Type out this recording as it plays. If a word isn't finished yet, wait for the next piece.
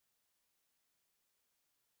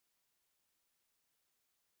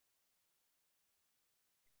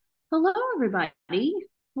Hello, everybody.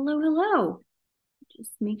 Hello, hello.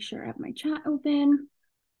 Just make sure I have my chat open.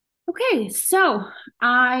 Okay, so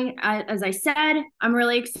as I said, I'm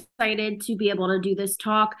really excited to be able to do this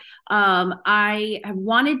talk. I have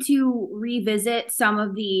wanted to revisit some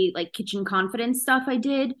of the like kitchen confidence stuff I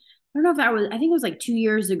did. I don't know if that was, I think it was like 2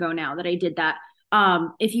 years ago now that I did that.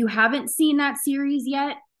 If you haven't seen that series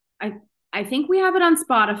yet, I I think we have it on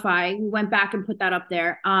Spotify. We went back and put that up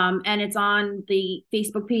there. And it's on the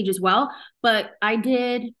Facebook page as well. But I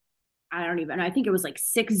don't even know. I think it was like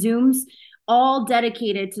 6 Zooms, all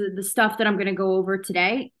dedicated to the stuff that I'm going to go over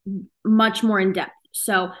today, much more in depth.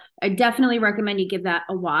 So I definitely recommend you give that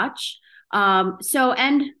a watch.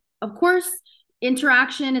 And of course,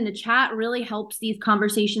 interaction in the chat really helps these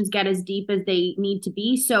conversations get as deep as they need to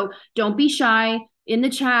be. So don't be shy in the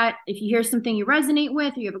chat. If you hear something you resonate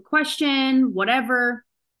with, or you have a question, whatever,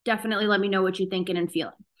 definitely let me know what you're thinking and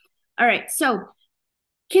feeling. All right. So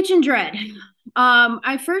kitchen dread. I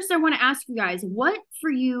want to ask you guys, what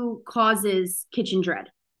for you causes kitchen dread?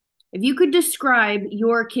 If you could describe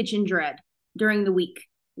your kitchen dread during the week,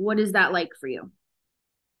 what is that like for you?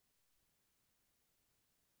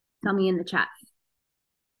 Tell me in the chat.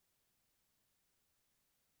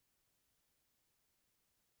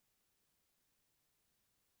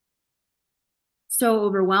 So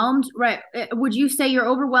overwhelmed, right? Would you say you're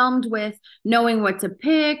overwhelmed with knowing what to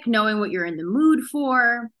pick, knowing what you're in the mood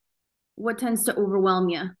for? What tends to overwhelm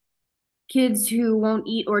you? Kids who won't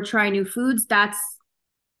eat or try new foods, that's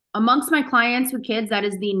amongst my clients with kids, that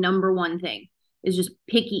is the number one thing is just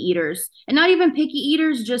picky eaters. And not even picky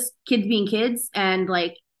eaters, just kids being kids and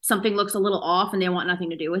like something looks a little off and they want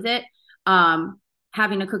nothing to do with it.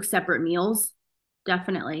 Having to cook separate meals,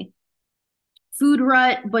 definitely. Food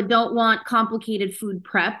rut, but don't want complicated food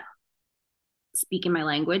prep. Speaking my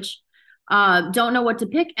language. Don't know what to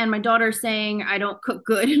pick. And my daughter's saying I don't cook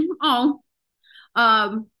good. Oh.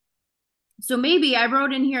 Um, So maybe I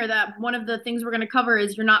wrote in here that one of the things we're going to cover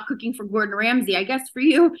is you're not cooking for Gordon Ramsay. I guess for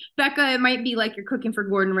you, Becca, it might be like you're cooking for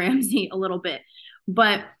Gordon Ramsay a little bit.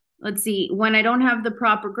 But let's see, when I don't have the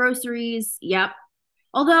proper groceries, yep.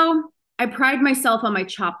 Although I pride myself on my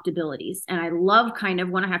chopped abilities and I love kind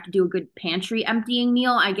of when I have to do a good pantry emptying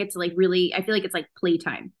meal, I get to like really, I feel like it's like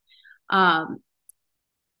playtime. Um,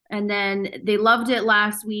 and then they loved it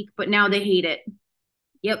last week, but now they hate it.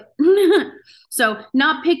 Yep. So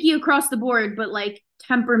not picky across the board, but like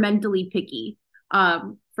temperamentally picky,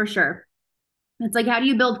 for sure. It's like, how do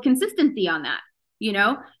you build consistency on that? You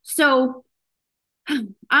know? So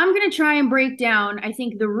I'm going to try and break down, I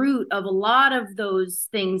think, the root of a lot of those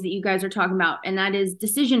things that you guys are talking about, and that is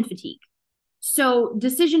decision fatigue. So,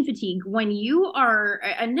 decision fatigue, when you are,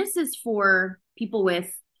 and this is for people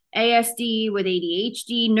with ASD, with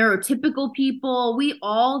ADHD, neurotypical people, we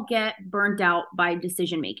all get burnt out by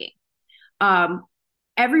decision making. Um,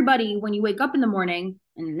 Everybody, when you wake up in the morning,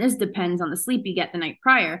 and this depends on the sleep you get the night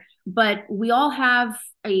prior, but we all have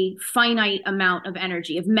a finite amount of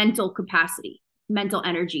energy, of mental capacity, mental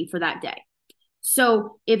energy for that day.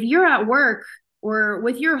 So if you're at work or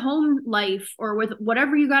with your home life or with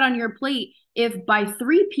whatever you got on your plate, if by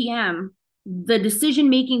 3 p.m., the decision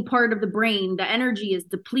making part of the brain, the energy is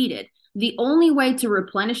depleted, the only way to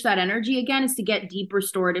replenish that energy again is to get deep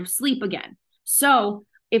restorative sleep again. So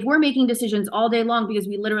if we're making decisions all day long because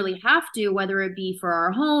we literally have to, whether it be for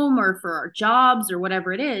our home or for our jobs or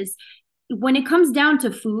whatever it is, when it comes down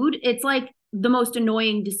to food, it's like the most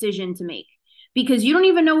annoying decision to make because you don't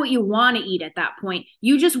even know what you want to eat at that point.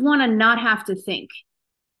 You just want to not have to think.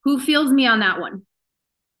 Who feels me on that one?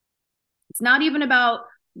 It's not even about,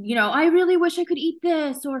 I really wish I could eat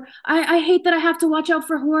this, or I hate that I have to watch out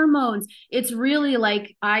for hormones. It's really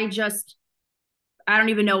like, I don't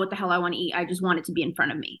even know what the hell I want to eat. I just want it to be in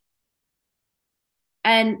front of me.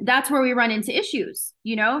 And that's where we run into issues.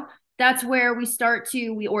 That's where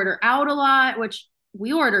we order out a lot, which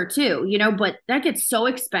we order too, but that gets so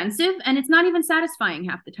expensive and it's not even satisfying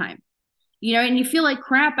half the time, and you feel like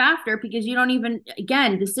crap after because you don't even,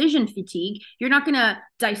 again, decision fatigue. You're not going to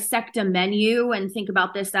dissect a menu and think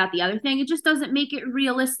about this, that, the other thing. It just doesn't make it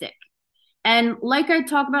realistic. And like I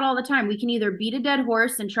talk about all the time, we can either beat a dead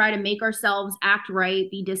horse and try to make ourselves act right,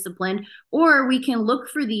 be disciplined, or we can look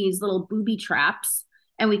for these little booby traps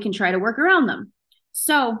and we can try to work around them.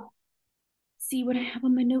 So, see what I have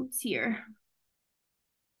on my notes here.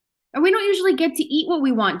 And we don't usually get to eat what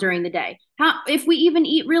we want during the day. If we even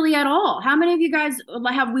eat really at all? How many of you guys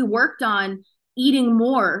have we worked on eating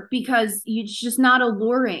more because it's just not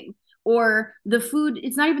alluring? Or the food,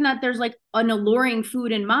 it's not even that there's like an alluring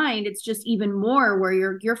food in mind, it's just even more where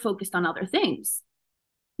you're focused on other things.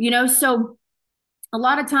 So a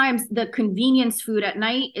lot of times the convenience food at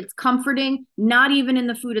night, it's comforting, not even in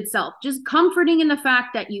the food itself, just comforting in the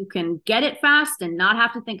fact that you can get it fast and not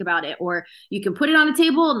have to think about it, or you can put it on the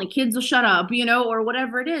table and the kids will shut up, or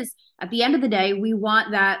whatever it is. At the end of the day, we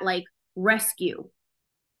want that like rescue,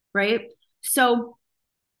 right? So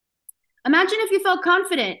imagine if you felt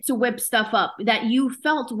confident to whip stuff up that you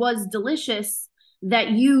felt was delicious,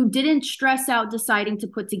 that you didn't stress out deciding to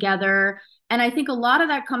put together. And I think a lot of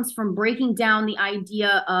that comes from breaking down the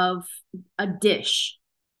idea of a dish,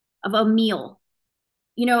 of a meal.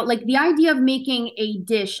 Like the idea of making a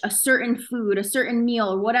dish, a certain food, a certain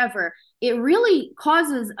meal, or whatever, it really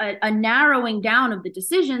causes a narrowing down of the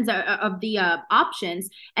decisions, of the options,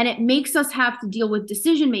 and it makes us have to deal with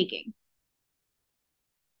decision making.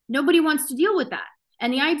 Nobody wants to deal with that.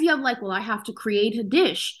 And the idea of like, well, I have to create a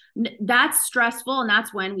dish, that's stressful, and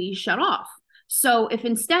that's when we shut off. So if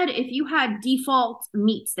you had default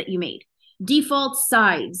meats that you made, default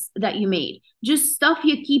sides that you made, just stuff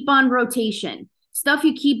you keep on rotation, stuff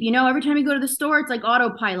you keep, every time you go to the store, it's like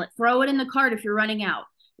autopilot, throw it in the cart if you're running out,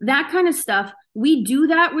 that kind of stuff. We do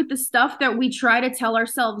that with the stuff that we try to tell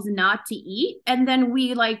ourselves not to eat. And then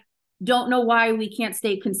we like, don't know why we can't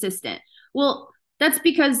stay consistent. Well, that's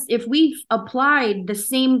because if we've applied the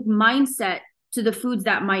same mindset to the foods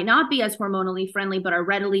that might not be as hormonally friendly, but are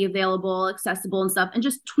readily available, accessible and stuff, and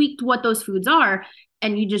just tweaked what those foods are,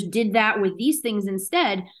 and you just did that with these things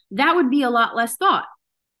instead, that would be a lot less thought.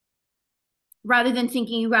 Rather than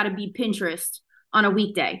thinking you got to be Pinterest on a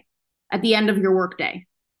weekday at the end of your workday.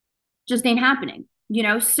 Just ain't happening,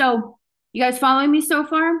 So you guys following me so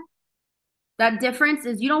far? That difference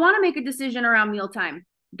is you don't want to make a decision around mealtime.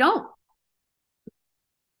 Don't.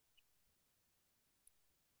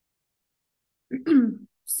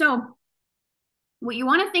 So what you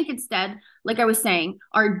want to think instead, like I was saying,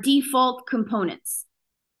 are default components.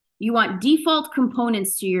 You want default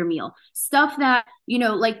components to your meal. Stuff that,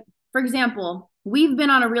 like, for example, we've been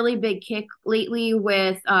on a really big kick lately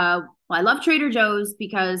with, I love Trader Joe's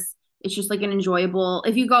because it's just like an enjoyable,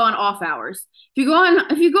 if you go on off hours, if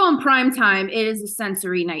you go on prime time, it is a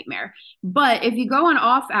sensory nightmare. But if you go on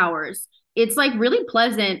off hours, it's like really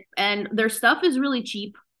pleasant, and their stuff is really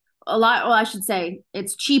cheap. I should say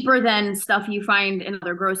it's cheaper than stuff you find in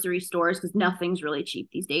other grocery stores because nothing's really cheap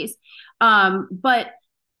these days. But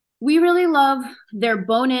we really love their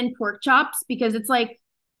bone-in pork chops because it's like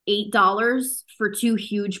 $8 for 2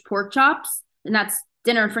 huge pork chops, and that's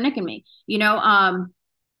dinner for Nick and me,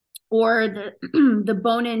 or the the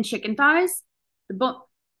bone-in chicken thighs. God,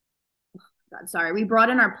 sorry, we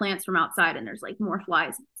brought in our plants from outside, and there's like more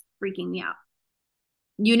flies. It's freaking me out.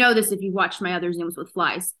 This if you've watched my other Zooms with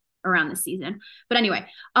flies around this season. But anyway,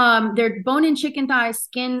 they're bone-in chicken thighs,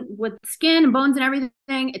 skin with skin and bones and everything.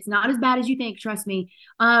 It's not as bad as you think, trust me.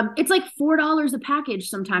 It's like $4 a package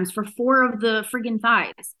sometimes for 4 of the friggin'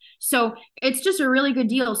 thighs. So it's just a really good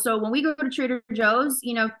deal. So when we go to Trader Joe's,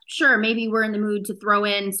 sure, maybe we're in the mood to throw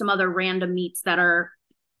in some other random meats that are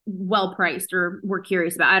well priced or we're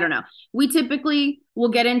curious about. I don't know. We typically will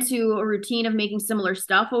get into a routine of making similar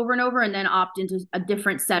stuff over and over and then opt into a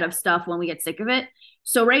different set of stuff when we get sick of it.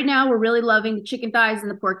 So right now we're really loving the chicken thighs and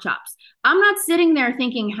the pork chops. I'm not sitting there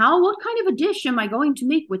thinking, what kind of a dish am I going to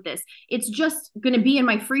make with this? It's just going to be in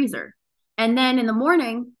my freezer. And then in the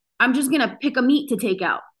morning, I'm just going to pick a meat to take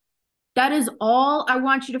out. That is all I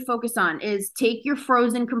want you to focus on is take your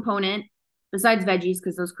frozen component, besides veggies,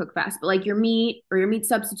 because those cook fast, but like your meat or your meat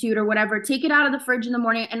substitute or whatever, take it out of the fridge in the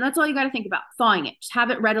morning. And that's all you got to think about, thawing it. Just have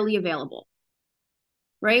it readily available.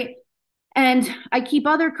 Right? And I keep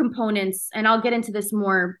other components, and I'll get into this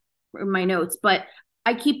more in my notes, but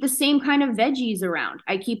I keep the same kind of veggies around.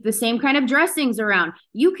 I keep the same kind of dressings around.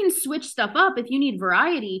 You can switch stuff up if you need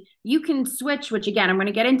variety. You can switch, which again, I'm going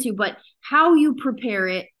to get into, but how you prepare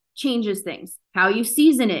it changes things. How you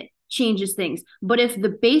season it changes things. But if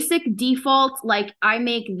the basic default, like I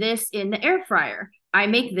make this in the air fryer, I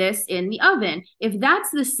make this in the oven, if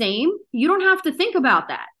that's the same, you don't have to think about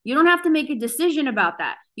that. You don't have to make a decision about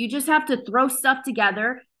that. You just have to throw stuff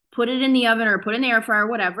together, put it in the oven or put in the air fryer,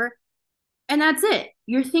 whatever. And that's it.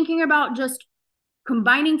 You're thinking about just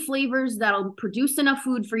combining flavors that'll produce enough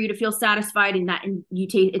food for you to feel satisfied and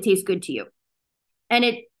it tastes good to you. And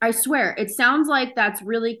I swear, it sounds like that's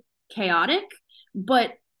really chaotic,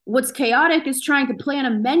 but what's chaotic is trying to plan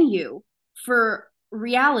a menu for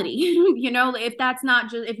reality. If that's not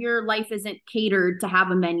just, if your life isn't catered to have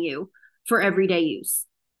a menu for everyday use,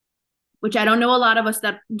 which I don't know a lot of us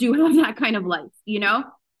that do have that kind of life,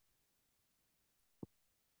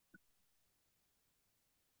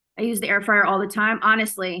 I use the air fryer all the time.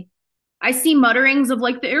 Honestly, I see mutterings of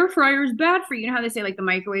like the air fryer is bad for you. You know how they say like the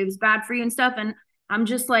microwave is bad for you and stuff. And I'm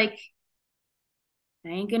just like, I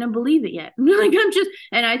ain't gonna believe it yet. Like I'm just,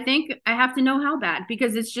 and I think I have to know how bad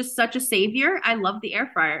because it's just such a savior. I love the air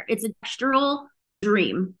fryer. It's a textural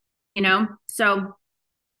dream, you know? So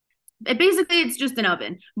basically it's just an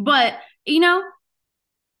oven, but you know,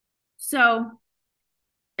 so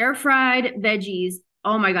air fried veggies.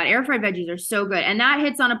 Oh my God, air fried veggies are so good. And that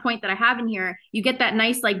hits on a point that I have in here. You get that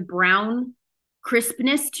nice like brown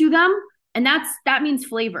crispness to them. And that means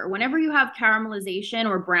flavor. Whenever you have caramelization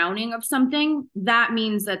or browning of something, that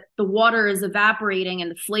means that the water is evaporating and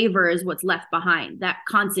the flavor is what's left behind, that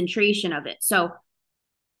concentration of it. So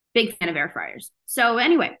big fan of air fryers. So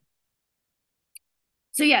anyway,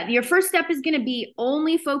 so yeah, your first step is going to be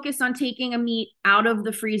only focus on taking a meat out of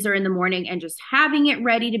the freezer in the morning and just having it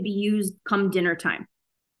ready to be used come dinner time.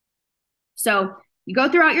 So you go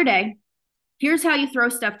throughout your day. Here's how you throw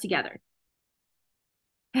stuff together.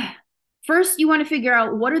 First, you want to figure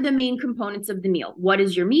out what are the main components of the meal. What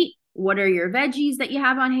is your meat? What are your veggies that you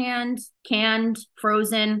have on hand? Canned,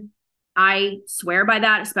 frozen. I swear by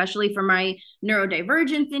that, especially for my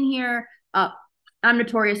neurodivergence in here. I'm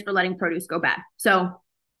notorious for letting produce go bad. So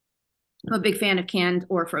I'm a big fan of canned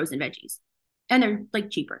or frozen veggies. And they're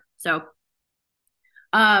like cheaper. So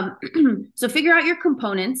so figure out your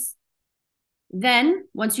components. Then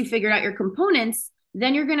once you figured out your components,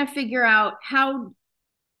 then you're going to figure out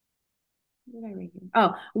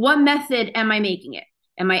what method am I making it?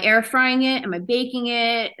 Am I air frying it? Am I baking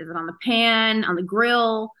it? Is it on the pan, on the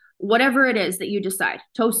grill? Whatever it is that you decide.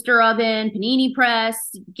 Toaster oven, panini press,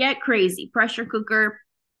 get crazy. Pressure cooker.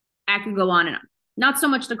 I could go on and on. Not so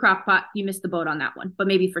much the crock pot. You missed the boat on that one, but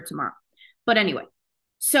maybe for tomorrow. But anyway,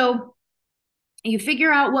 so you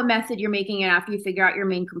figure out what method you're making it after you figure out your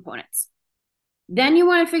main components. Then you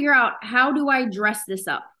want to figure out, how do I dress this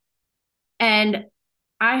up? And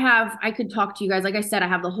I could talk to you guys. Like I said, I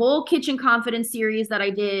have the whole kitchen confidence series that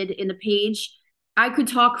I did in the page. I could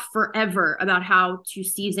talk forever about how to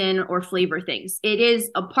season or flavor things. It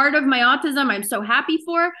is a part of my autism I'm so happy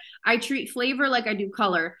for. I treat flavor like I do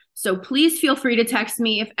color. So please feel free to text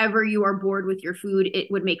me if ever you are bored with your food.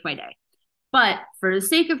 It would make my day. But for the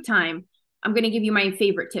sake of time, I'm going to give you my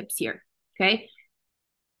favorite tips here. Okay.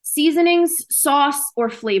 Seasonings, sauce,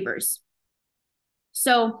 or flavors.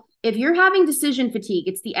 So if you're having decision fatigue,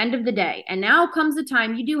 it's the end of the day. And now comes the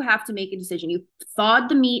time you do have to make a decision. You thawed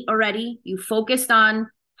the meat already. You focused on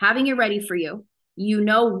having it ready for you. You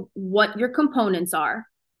know what your components are.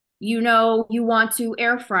 You know you want to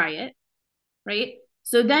air fry it, right?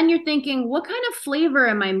 So then you're thinking, what kind of flavor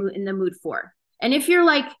am I in the mood for? And if you're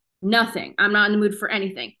like, nothing, I'm not in the mood for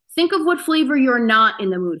anything, think of what flavor you're not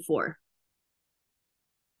in the mood for.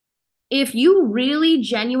 If you really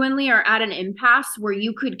genuinely are at an impasse where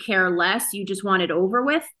you could care less, you just want it over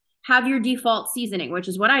with, have your default seasoning, which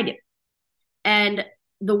is what I do. And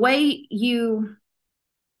the way I'm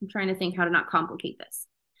trying to think how to not complicate this.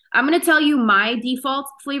 I'm going to tell you my default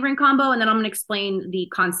flavoring combo, and then I'm going to explain the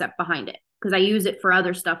concept behind it because I use it for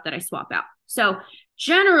other stuff that I swap out. So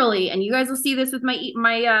generally, and you guys will see this with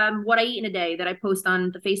my what I eat in a day that I post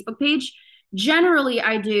on the Facebook page. Generally,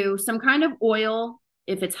 I do some kind of oil.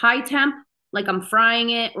 If it's high temp, like I'm frying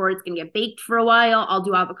it or it's going to get baked for a while, I'll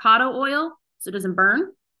do avocado oil so it doesn't burn.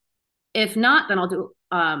 If not, then I'll do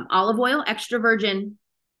olive oil, extra virgin,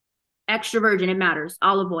 it matters.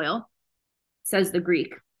 Olive oil, says the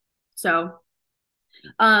Greek. So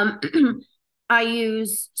I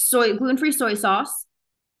use gluten-free soy sauce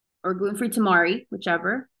or gluten-free tamari,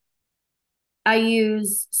 whichever. I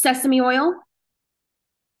use sesame oil,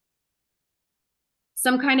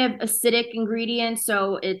 some kind of acidic ingredient.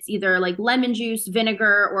 So it's either like lemon juice,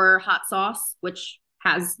 vinegar, or hot sauce, which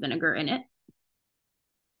has vinegar in it.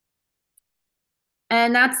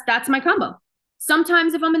 And that's my combo.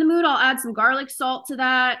 Sometimes if I'm in the mood, I'll add some garlic salt to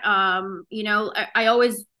that. I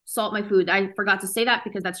always salt my food. I forgot to say that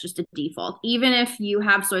because that's just a default. Even if you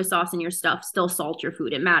have soy sauce in your stuff, still salt your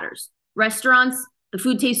food. It matters. Restaurants, the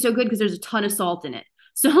food tastes so good because there's a ton of salt in it.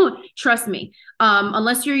 So trust me,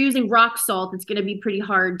 unless you're using rock salt, it's going to be pretty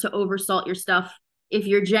hard to oversalt your stuff if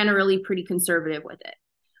you're generally pretty conservative with it.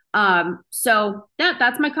 So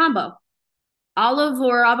that's my combo. Olive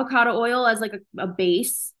or avocado oil as like a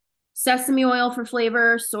base, sesame oil for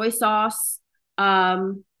flavor, soy sauce,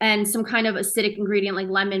 and some kind of acidic ingredient like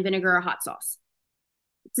lemon, vinegar, or hot sauce.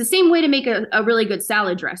 It's the same way to make a really good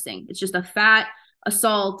salad dressing. It's just a fat, a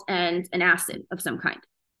salt, and an acid of some kind.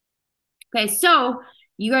 Okay, so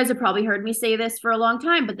you guys have probably heard me say this for a long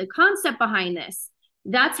time, but the concept behind this,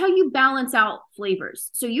 that's how you balance out flavors.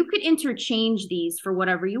 So you could interchange these for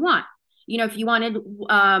whatever you want. If you wanted,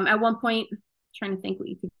 at one point, I'm trying to think what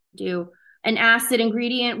you could do. An acid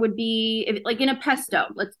ingredient would be like in a pesto.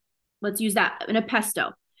 Let's use that in a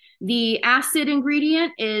pesto. The acid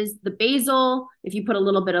ingredient is the basil. If you put a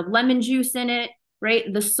little bit of lemon juice in it, right?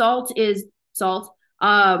 The salt is salt.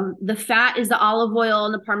 The fat is the olive oil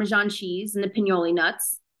and the Parmesan cheese and the pinoli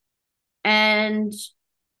nuts. And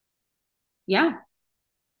yeah,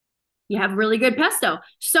 you have really good pesto.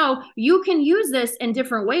 So you can use this in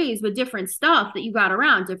different ways with different stuff that you got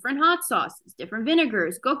around, different hot sauces, different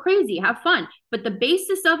vinegars. Go crazy, have fun. But the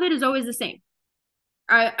basis of it is always the same.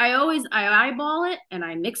 I always eyeball it and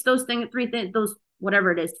I mix those those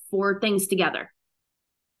whatever it is, 4 things together.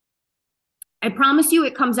 I promise you,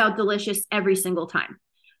 it comes out delicious every single time.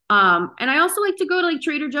 And I also like to go to like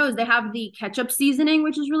Trader Joe's. They have the ketchup seasoning,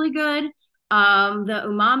 which is really good. The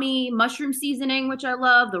umami mushroom seasoning, which I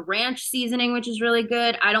love. The ranch seasoning, which is really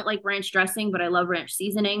good. I don't like ranch dressing, but I love ranch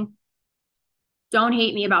seasoning. Don't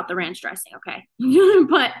hate me about the ranch dressing, okay?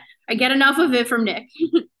 But I get enough of it from Nick.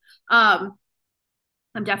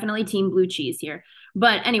 I'm definitely team blue cheese here.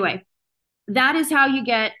 But anyway, that is how you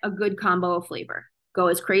get a good combo of flavor. Go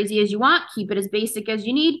as crazy as you want, keep it as basic as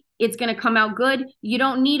you need. It's going to come out good. You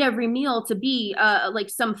don't need every meal to be like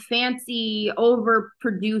some fancy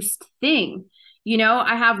overproduced thing. You know,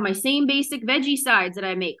 I have my same basic veggie sides that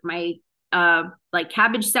I make, my like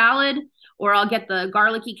cabbage salad, or I'll get the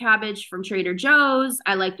garlicky cabbage from Trader Joe's.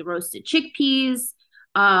 I like the roasted chickpeas.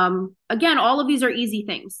 Again, all of these are easy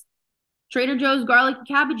things. Trader Joe's garlic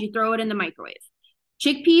cabbage, you throw it in the microwave.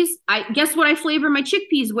 Chickpeas, guess what I flavor my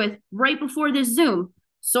chickpeas with right before this Zoom?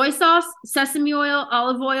 Soy sauce, sesame oil,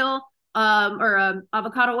 olive oil, or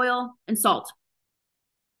avocado oil, and salt.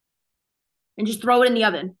 And just throw it in the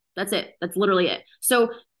oven. That's it. That's literally it.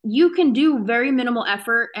 So you can do very minimal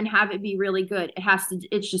effort and have it be really good.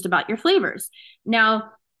 It's just about your flavors.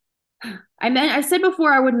 Now, I said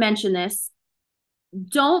before I would mention this.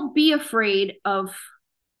 Don't be afraid of,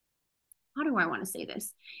 how do I want to say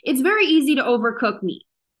this? It's very easy to overcook meat,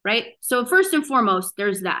 right? So first and foremost,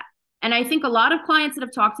 there's that. And I think a lot of clients that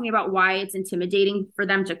have talked to me about why it's intimidating for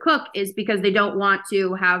them to cook is because they don't want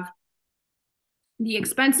to have the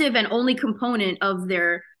expensive and only component of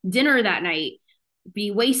their dinner that night be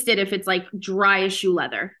wasted if it's like dry as shoe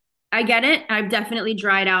leather. I get it. I've definitely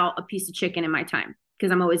dried out a piece of chicken in my time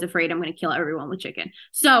because I'm always afraid I'm going to kill everyone with chicken.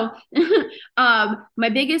 So my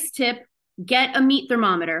biggest tip, get a meat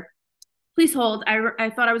thermometer. Please hold. I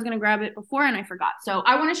thought I was going to grab it before and I forgot. So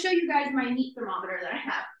I want to show you guys my meat thermometer that I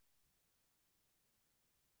have.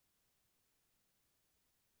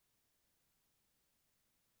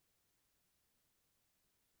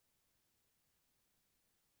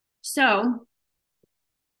 So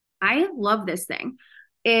I love this thing.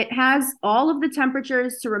 It has all of the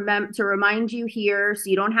temperatures to remind you here, so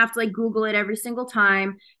you don't have to like Google it every single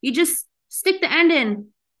time. You just stick the end in,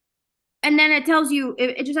 and then it tells you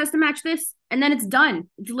it just has to match this, and then it's done.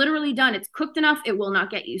 It's literally done. It's cooked enough. It will not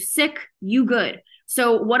get you sick. You good.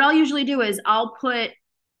 So what I'll usually do is I'll put,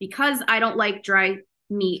 because I don't like dry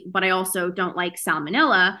meat, but I also don't like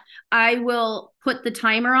salmonella, I will put the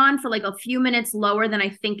timer on for like a few minutes lower than I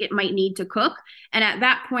think it might need to cook. And at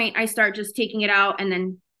that point, I start just taking it out and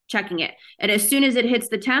then checking it. And as soon as it hits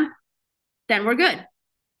the temp, then we're good.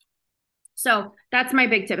 So that's my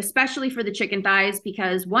big tip, especially for the chicken thighs,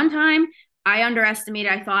 because one time I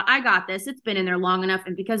underestimated. I thought, I got this. It's been in there long enough.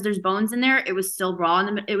 And because there's bones in there, it was still raw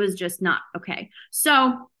and it was just not okay.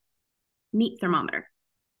 So meat thermometer.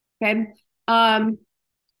 Okay. Oh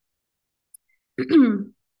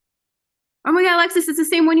my God, Alexis, it's the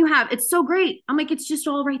same one you have. It's so great. I'm like, it's just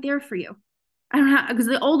all right there for you. I don't have, because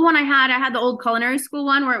the old one I had the old culinary school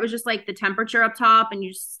one where it was just like the temperature up top and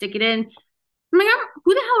you just stick it in. I'm like,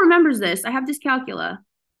 who the hell remembers this? I have dyscalculia.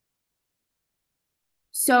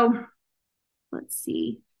 So let's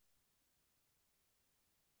see.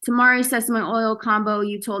 Tamari sesame oil combo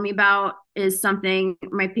you told me about is something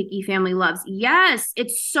my picky family loves. Yes,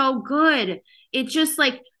 it's so good. It's just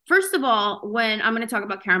like, first of all, when I'm going to talk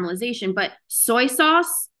about caramelization, but soy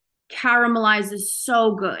sauce caramelizes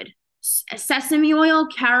so good. Sesame oil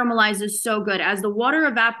caramelizes so good. As the water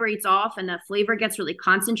evaporates off and the flavor gets really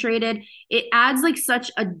concentrated, it adds like such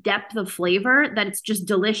a depth of flavor that it's just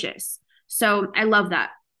delicious. So I love that.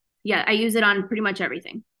 Yeah, I use it on pretty much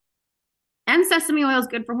everything. And sesame oil is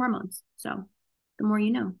good for hormones. So the more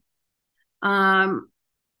you know.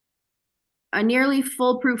 A nearly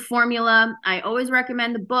foolproof formula. I always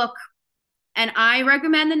recommend the book. And I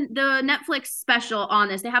recommend the Netflix special on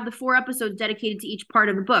this. They have the 4 episodes dedicated to each part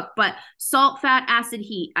of the book. But Salt, Fat, Acid,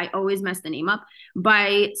 Heat, I always mess the name up,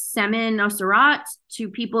 by Semin Nosserat, to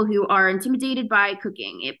people who are intimidated by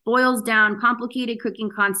cooking. It boils down complicated cooking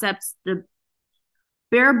concepts.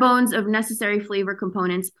 bare bones of necessary flavor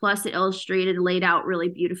components, plus it illustrated, laid out really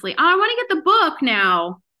beautifully. Oh, I want to get the book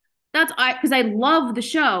now. That's I because I love the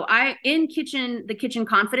show. I in kitchen the Kitchen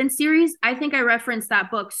Confidence series. I think I referenced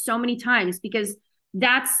that book so many times because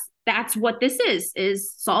that's what this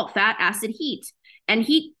is salt, fat, acid, heat. And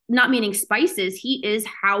heat not meaning spices, heat is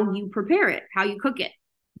how you prepare it, how you cook it.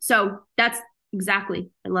 So that's exactly,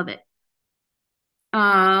 I love it.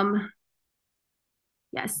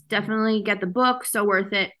 Yes, definitely get the book. So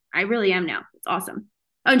worth it. I really am now. It's awesome.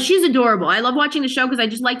 Oh, and she's adorable. I love watching the show because I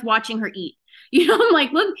just liked watching her eat. You know, I'm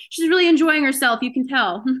like, look, she's really enjoying herself. You can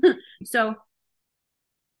tell. So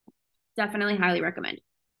definitely highly recommend.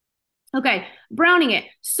 Okay, browning it.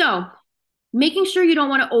 So making sure you don't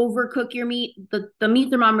want to overcook your meat. The meat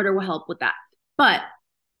thermometer will help with that. But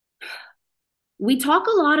we talk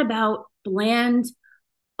a lot about bland,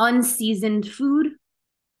 unseasoned food,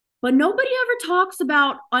 but nobody ever talks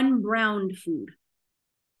about unbrowned food.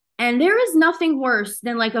 And there is nothing worse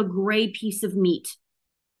than like a gray piece of meat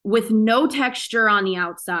with no texture on the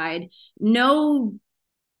outside, no,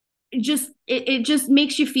 it just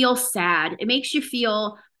makes you feel sad. It makes you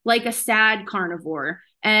feel like a sad carnivore.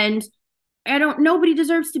 And nobody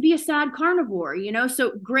deserves to be a sad carnivore, you know?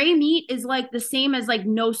 So gray meat is like the same as like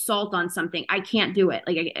no salt on something. I can't do it.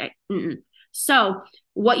 So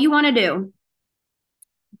what you want to do,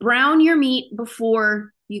 brown your meat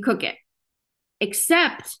before you cook it,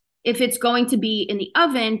 except if it's going to be in the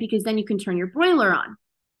oven, because then you can turn your broiler on.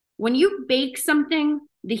 When you bake something,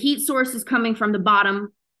 the heat source is coming from the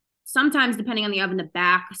bottom, sometimes depending on the oven, the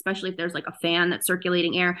back, especially if there's like a fan that's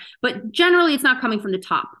circulating air, but generally it's not coming from the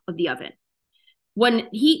top of the oven. When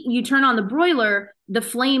you turn on the broiler, the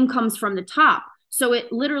flame comes from the top. So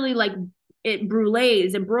it literally like it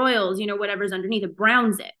brulees, it broils, you know, whatever's underneath, it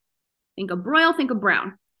browns it. Think of broil, think of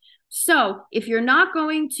brown. So if you're not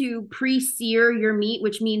going to pre-sear your meat,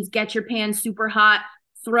 which means get your pan super hot,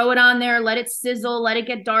 throw it on there, let it sizzle, let it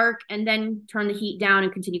get dark, and then turn the heat down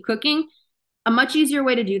and continue cooking. A much easier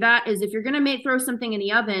way to do that is if you're going to throw something in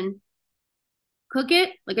the oven, cook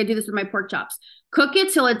it, like I do this with my pork chops. Cook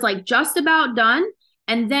it till it's like just about done,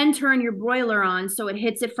 and then turn your broiler on so it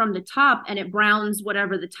hits it from the top and it browns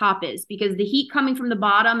whatever the top is, because the heat coming from the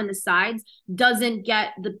bottom and the sides doesn't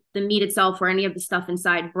get the meat itself or any of the stuff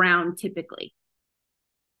inside brown typically.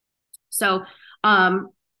 So I'm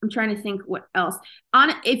trying to think what else.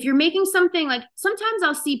 If you're making something, like sometimes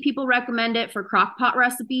I'll see people recommend it for crock pot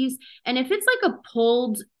recipes. And if it's like a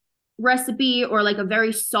pulled recipe or like a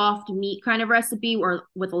very soft meat kind of recipe or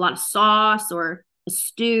with a lot of sauce or a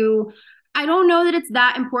stew, I don't know that it's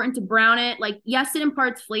that important to brown it. Like, yes, it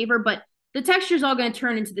imparts flavor, but the texture is all going to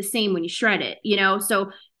turn into the same when you shred it, you know?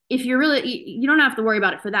 So if you're really, you don't have to worry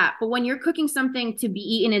about it for that. But when you're cooking something to be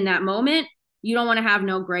eaten in that moment, you don't want to have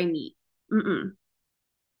no gray meat.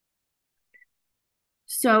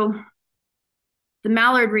 So the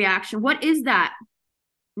Maillard reaction, what is that?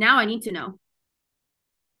 Now I need to know.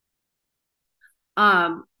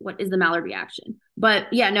 What is the Maillard reaction?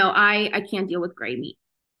 But yeah, no, I can't deal with gray meat.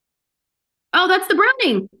 Oh, that's the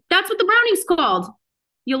browning. That's what the browning's called.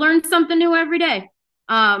 You learn something new every day.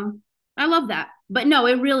 I love that. But no,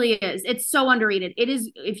 it really is. It's so underrated. It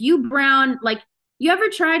is, if you brown, like, you ever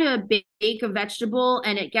try to bake a vegetable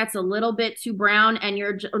and it gets a little bit too brown and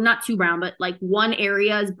you're or not too brown, but like one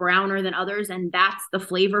area is browner than others and that's the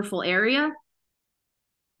flavorful area?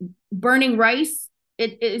 Burning rice,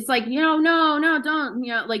 it's like, no,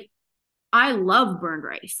 don't, like, I love burned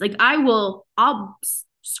rice. Like I'll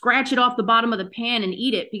scratch it off the bottom of the pan and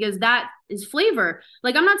eat it because that is flavor.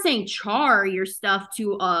 Like, I'm not saying char your stuff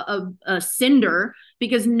to a cinder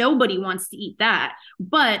because nobody wants to eat that.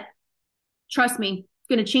 But trust me, it's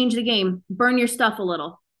going to change the game. Burn your stuff a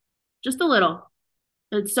little, just a little.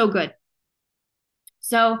 It's so good.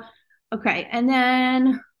 So, okay. And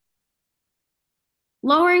then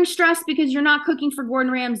lowering stress because you're not cooking for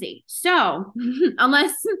Gordon Ramsay. So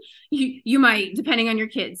unless you might, depending on your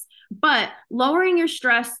kids, but lowering your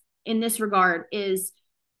stress in this regard is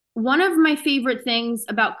one of my favorite things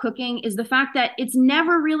about cooking is the fact that it's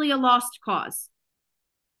never really a lost cause.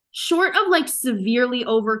 Short of like severely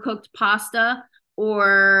overcooked pasta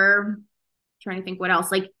or trying to think what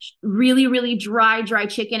else, like really, really dry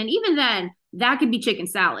chicken. And even then, that could be chicken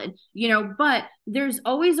salad, but there's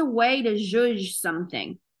always a way to zhuzh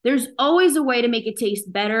something. There's always a way to make it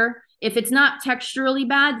taste better. If it's not texturally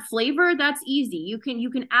bad, flavor, that's easy. You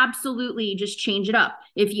can absolutely just change it up.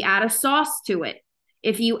 If you add a sauce to it,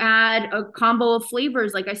 if you add a combo of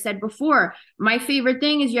flavors, like I said before, my favorite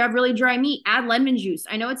thing is you have really dry meat, add lemon juice.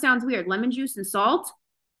 I know it sounds weird. Lemon juice and salt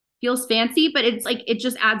feels fancy, but it's like, it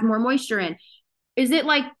just adds more moisture in. Is it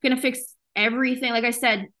like going to fix everything. Like I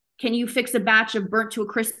said, can you fix a batch of burnt to a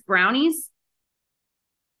crisp brownies?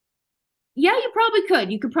 Yeah, you probably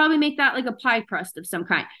could. You could probably make that like a pie crust of some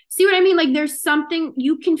kind. See what I mean? Like there's something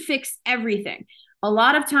you can fix everything. A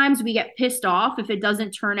lot of times we get pissed off if it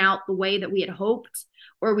doesn't turn out the way that we had hoped,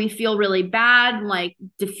 or we feel really bad, like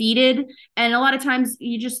defeated. And a lot of times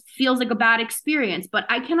you just feels like a bad experience. But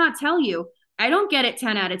I cannot tell you, I don't get it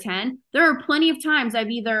 10 out of 10. There are plenty of times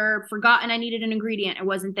I've either forgotten I needed an ingredient, it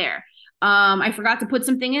wasn't there. I forgot to put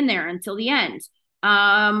something in there until the end.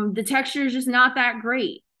 The texture is just not that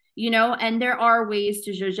great, and there are ways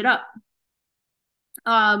to zhuzh it up.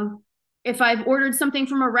 If I've ordered something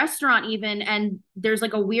from a restaurant even and there's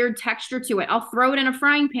like a weird texture to it, I'll throw it in a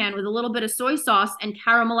frying pan with a little bit of soy sauce and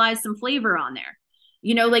caramelize some flavor on there.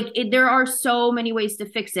 There are so many ways to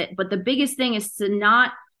fix it, but the biggest thing is to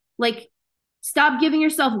not like stop giving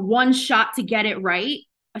yourself one shot to get it right,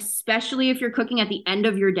 especially if you're cooking at the end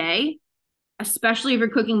of your day, especially if you're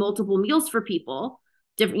cooking multiple meals for people,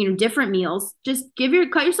 different meals. Just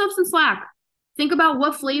cut yourself some slack. Think about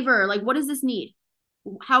what flavor, like what does this need?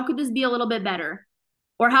 How could this be a little bit better?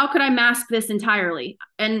 Or how could I mask this entirely?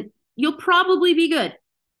 And you'll probably be good.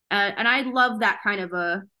 And I love that kind of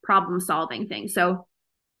a problem solving thing. So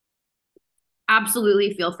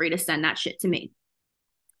absolutely feel free to send that shit to me.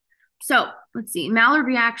 So let's see. Maillard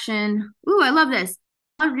reaction. Ooh, I love this.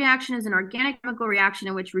 Maillard reaction is an organic chemical reaction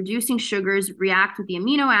in which reducing sugars react with the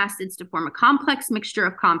amino acids to form a complex mixture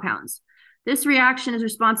of compounds. This reaction is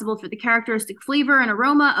responsible for the characteristic flavor and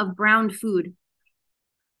aroma of browned food.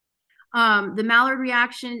 The Maillard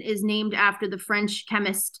reaction is named after the French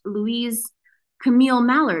chemist Louise Camille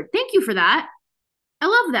Maillard. Thank you for that. I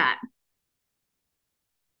love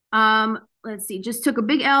that. Let's see. Just took a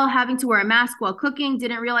big L having to wear a mask while cooking.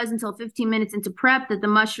 Didn't realize until 15 minutes into prep that the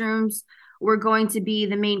mushrooms were going to be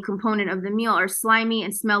the main component of the meal, are slimy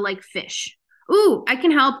and smell like fish. Ooh, I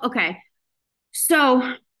can help. Okay.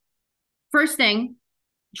 So first thing,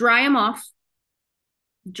 dry them off.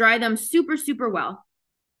 Dry them super, super well.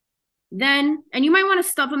 Then, and you might want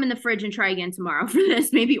to stuff them in the fridge and try again tomorrow for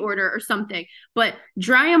this, maybe order or something, but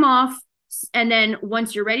dry them off. And then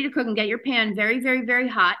once you're ready to cook and get your pan very, very, very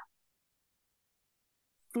hot,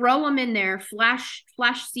 throw them in there, flash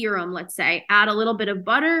sear them, let's say, add a little bit of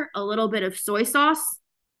butter, a little bit of soy sauce,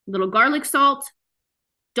 a little garlic salt.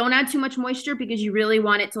 Don't add too much moisture because you really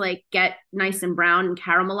want it to like get nice and brown and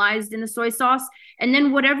caramelized in the soy sauce. And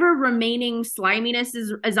then whatever remaining sliminess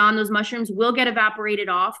is on those mushrooms will get evaporated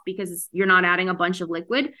off because you're not adding a bunch of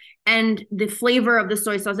liquid. And the flavor of the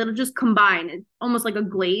soy sauce, it'll just combine. It's almost like a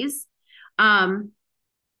glaze. And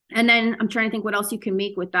then I'm trying to think what else you can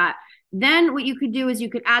make with that. Then what you could do is you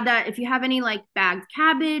could add that if you have any like bagged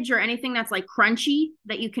cabbage or anything that's like crunchy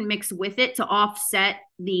that you can mix with it to offset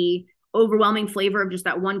the overwhelming flavor of just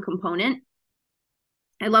that one component.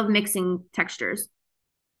 I love mixing textures.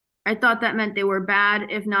 I thought that meant they were bad.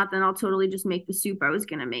 If not, then I'll totally just make the soup I was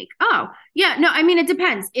going to make. Oh, yeah. No, I mean, it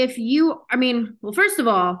depends. Well, first of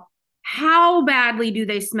all, how badly do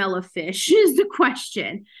they smell of fish is the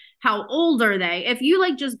question. How old are they? If you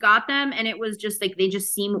like just got them and it was just like they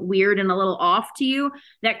just seem weird and a little off to you,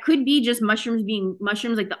 that could be just mushrooms being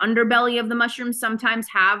mushrooms. Like the underbelly of the mushrooms sometimes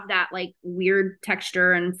have that like weird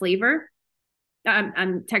texture and flavor,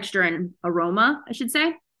 texture and aroma, I should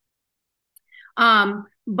say.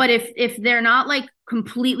 But if they're not like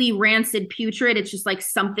completely rancid, putrid, it's just like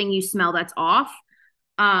something you smell that's off,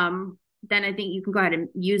 then I think you can go ahead and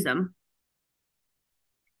use them.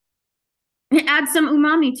 Add some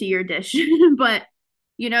umami to your dish, but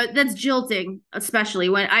that's jilting, especially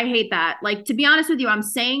when I hate that. Like, to be honest with you, I'm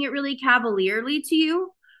saying it really cavalierly to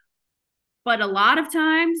you, but a lot of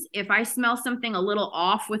times if I smell something a little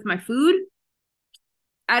off with my food,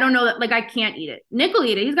 I don't know that, like, I can't eat it. Nick will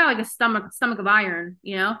eat it. He's got like a stomach of iron,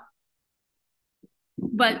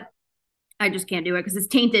 but I just can't do it because it's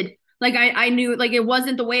tainted. Like I knew, like, it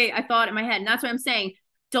wasn't the way I thought in my head. And that's what I'm saying.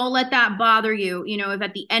 Don't let that bother you. If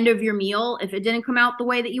at the end of your meal, if it didn't come out the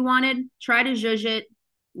way that you wanted, try to zhuzh it,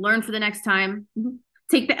 learn for the next time,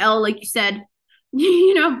 take the L, like you said,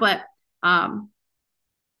 but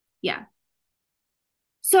yeah.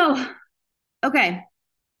 So, okay.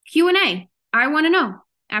 Q&A. I want to know,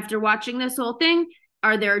 after watching this whole thing,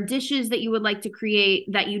 are there dishes that you would like to create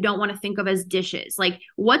that you don't want to think of as dishes? Like,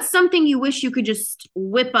 what's something you wish you could just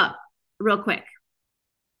whip up real quick?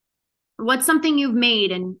 What's something you've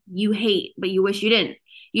made and you hate, but you wish you didn't?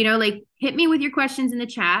 Like, hit me with your questions in the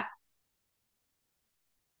chat.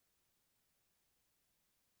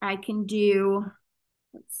 I can do,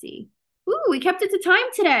 let's see. Ooh, we kept it to time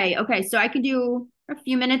today. Okay, so I could do a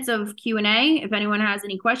few minutes of Q&A if anyone has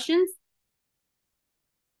any questions.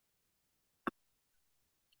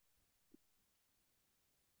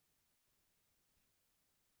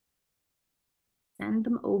 Send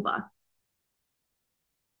them over.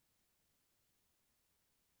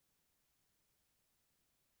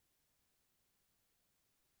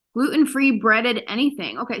 Gluten-free breaded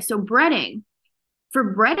anything. Okay, so breading.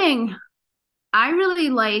 For breading, I really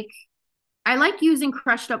I like using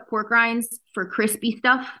crushed up pork rinds for crispy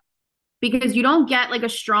stuff because you don't get like a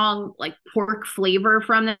strong like pork flavor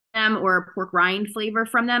from them or a pork rind flavor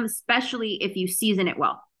from them, especially if you season it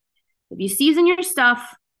well. If you season your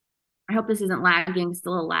stuff, I hope this isn't lagging, it's a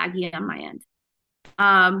little laggy on my end.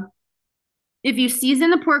 If you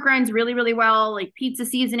season the pork rinds really, really well, like pizza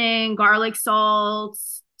seasoning, garlic salt,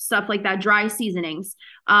 stuff like that, dry seasonings,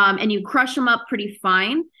 and you crush them up pretty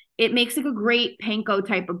fine, it makes like a great panko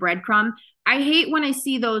type of breadcrumb. I hate when I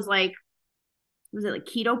see those like, was it like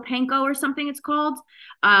keto panko or something it's called?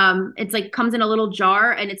 It's like comes in a little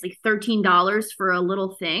jar and it's like $13 for a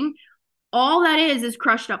little thing. All that is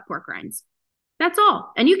crushed up pork rinds. That's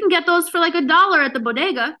all. And you can get those for like $1 at the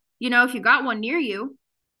bodega, you know, if you got one near you.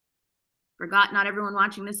 Forgot not everyone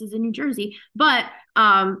watching this is in New Jersey, but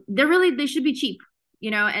they should be cheap, you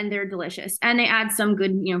know, and they're delicious. And they add some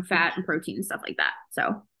good, you know, fat and protein and stuff like that.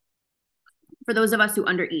 So for those of us who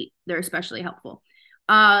undereat, they're especially helpful.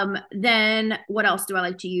 Then what else do I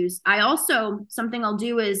like to use? Something I'll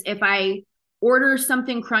do is if I order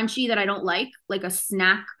something crunchy that I don't like a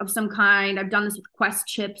snack of some kind. I've done this with Quest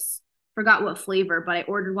chips. Forgot what flavor, but I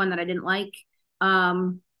ordered one that I didn't like.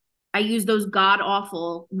 I use those god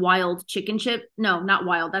awful wild chicken chip. No, not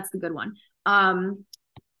wild. That's the good one.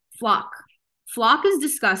 Flock. Flock is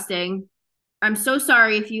disgusting. I'm so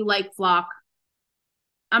sorry if you like Flock.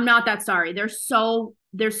 I'm not that sorry. They're so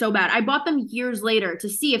bad. I bought them years later to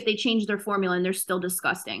see if they changed their formula and they're still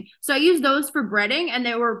disgusting. So I used those for breading and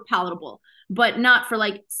they were palatable, but not for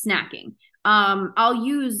like snacking.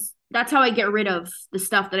 That's how I get rid of the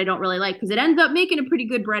stuff that I don't really like because it ends up making a pretty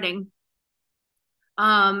good breading.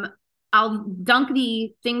 I'll dunk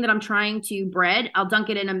the thing that I'm trying to bread. I'll dunk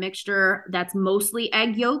it in a mixture that's mostly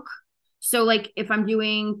egg yolk. So like if I'm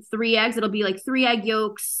doing 3 eggs, it'll be like 3 egg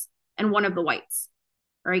yolks and 1 of the whites,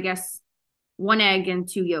 or I guess 1 egg and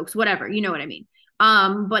 2 yolks, whatever, you know what I mean.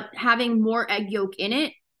 But having more egg yolk in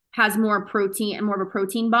it has more protein and more of a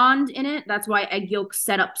protein bond in it. That's why egg yolks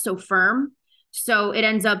set up so firm. So it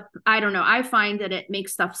ends up, I don't know, I find that it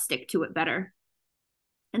makes stuff stick to it better.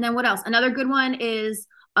 And then what else? Another good one is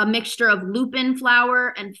a mixture of lupin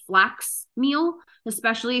flour and flax meal,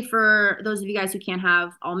 especially for those of you guys who can't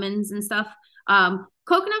have almonds and stuff.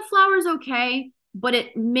 Coconut flour is okay, but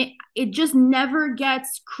it just never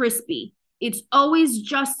gets crispy. It's always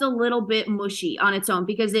just a little bit mushy on its own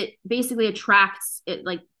because it basically it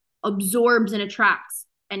like absorbs and attracts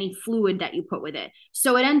any fluid that you put with it.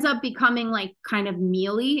 So it ends up becoming like kind of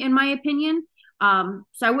mealy in my opinion. So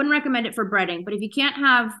I wouldn't recommend it for breading, but if you can't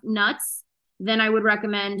have nuts, then I would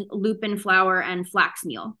recommend lupin flour and flax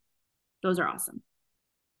meal. Those are awesome.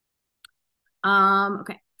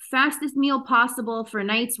 Okay. Fastest meal possible for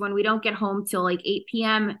nights when we don't get home till like 8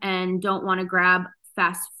 p.m. and don't want to grab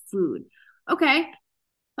fast food. Okay.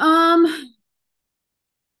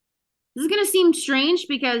 This is going to seem strange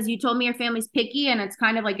because you told me your family's picky and it's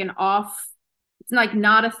kind of like it's like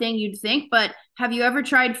not a thing you'd think, but have you ever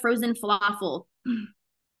tried frozen falafel?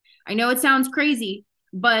 I know it sounds crazy,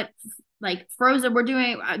 but like frozen,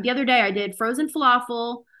 the other day I did frozen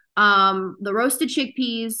falafel, the roasted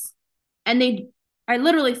chickpeas, and I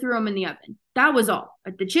literally threw them in the oven. That was all.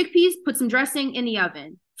 Like the chickpeas, put some dressing in the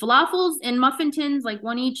oven. Falafels in muffin tins, like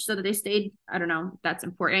 1 each, so that they stayed, I don't know if that's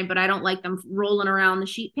important, but I don't like them rolling around the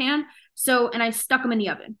sheet pan. And I stuck them in the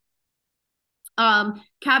oven.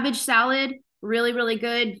 Cabbage salad, really, really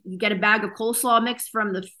good. You get a bag of coleslaw mix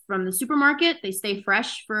from the supermarket. They stay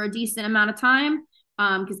fresh for a decent amount of time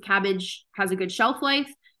because cabbage has a good shelf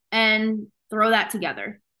life, and throw that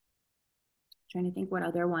together. Trying to think what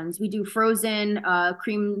other ones. We do frozen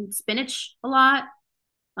cream spinach a lot.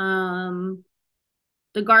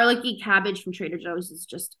 The garlicky cabbage from Trader Joe's is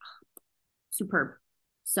just superb.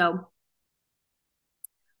 So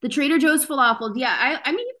the Trader Joe's falafels, yeah,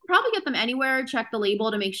 I mean, you can probably get them anywhere. Check the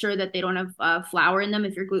label to make sure that they don't have flour in them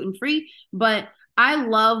if you're gluten-free. But I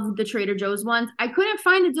love the Trader Joe's ones. I couldn't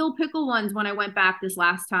find the dill pickle ones when I went back this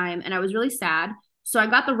last time, and I was really sad. So I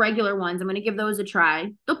got the regular ones. I'm going to give those a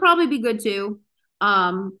try. They'll probably be good too.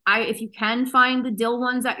 If you can find the dill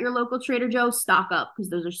ones at your local Trader Joe, stock up because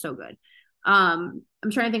those are so good. I'm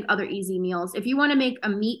trying to think other easy meals. If you want to make a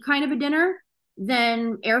meat kind of a dinner,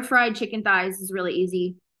 then air fried chicken thighs is really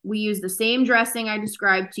easy. We use the same dressing I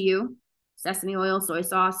described to you: sesame oil, soy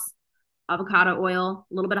sauce, avocado oil,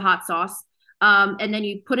 a little bit of hot sauce. And then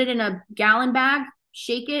you put it in a gallon bag,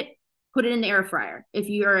 shake it, put it in the air fryer if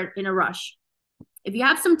you're in a rush. If you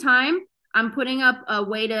have some time, I'm putting up a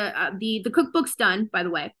way to the cookbook's done, by the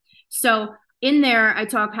way. So in there, I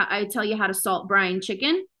tell you how to salt brine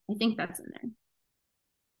chicken. I think that's in there.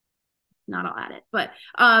 Not I'll add it, but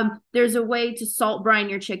there's a way to salt brine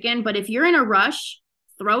your chicken. But if you're in a rush,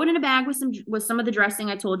 throw it in a bag with some of the dressing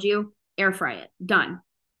I told you. Air fry it. Done.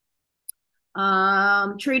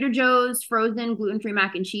 Trader Joe's frozen gluten-free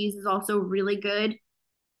mac and cheese is also really good.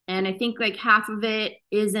 And I think like half of it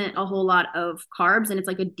isn't a whole lot of carbs and it's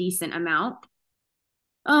like a decent amount.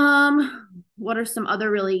 What are some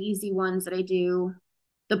other really easy ones that I do?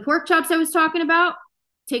 The pork chops I was talking about,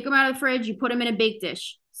 take them out of the fridge, you put them in a bake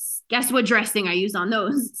dish. Guess what dressing I use on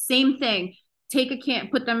those? Same thing. Take a can,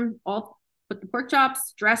 put the pork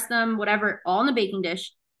chops, dress them, whatever, all in the baking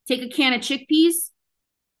dish. Take a can of chickpeas,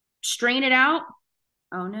 strain it out.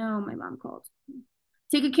 Oh no, my mom called.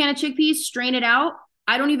 Take a can of chickpeas, strain it out.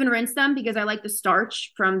 I don't even rinse them because I like the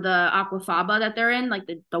starch from the aquafaba that they're in, like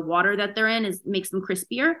the water that they're in makes them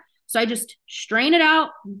crispier. So I just strain it out,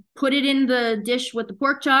 put it in the dish with the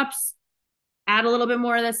pork chops, add a little bit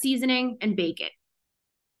more of that seasoning and bake it.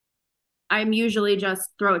 I'm usually just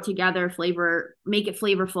throw it together, make it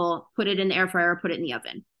flavorful, put it in the air fryer, put it in the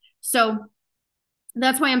oven. So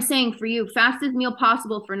that's why I'm saying for you, fastest meal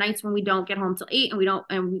possible for nights when we don't get home till 8 and we don't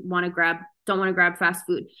want to grab fast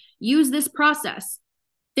food. Use this process.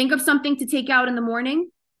 Think of something to take out in the morning.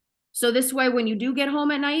 So this way, when you do get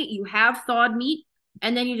home at night, you have thawed meat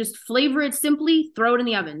and then you just flavor it simply, throw it in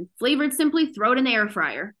the oven. Flavor it simply, throw it in the air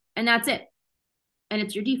fryer. And that's it. And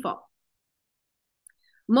it's your default.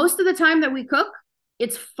 Most of the time that we cook,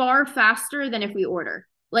 it's far faster than if we order.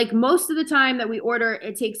 Like most of the time that we order,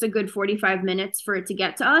 it takes a good 45 minutes for it to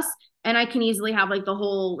get to us. And I can easily have like the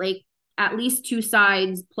whole, like at least 2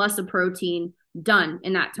 sides plus a protein done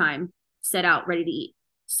in that time, set out, ready to eat.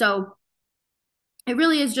 So it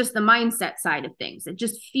really is just the mindset side of things. It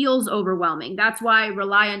just feels overwhelming. That's why I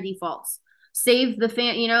rely on defaults. Save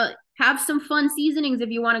the have some fun seasonings if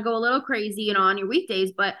you want to go a little crazy, on your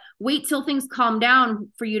weekdays, but wait till things calm down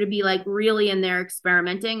for you to be like really in there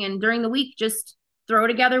experimenting. And during the week, just throw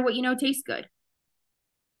together what you know tastes good.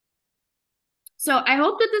 So I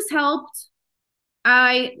hope that this helped.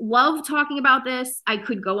 I love talking about this. I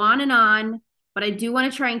could go on and on, but I do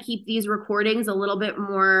want to try and keep these recordings a little bit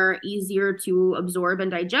more easier to absorb and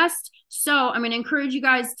digest. So I'm going to encourage you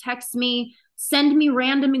guys, text me, send me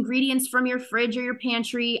random ingredients from your fridge or your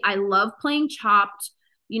pantry. I love playing Chopped.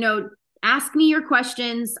 Ask me your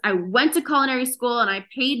questions. I went to culinary school and I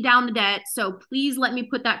paid down the debt. So please let me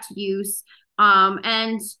put that to use.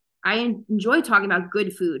 And I enjoy talking about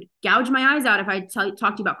good food. Gouge my eyes out if I talk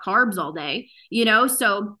to you about carbs all day,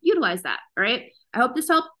 so utilize that. All right. I hope this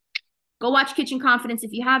helped. Go watch Kitchen Confidence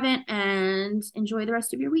if you haven't, and enjoy the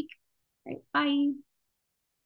rest of your week. All right. Bye.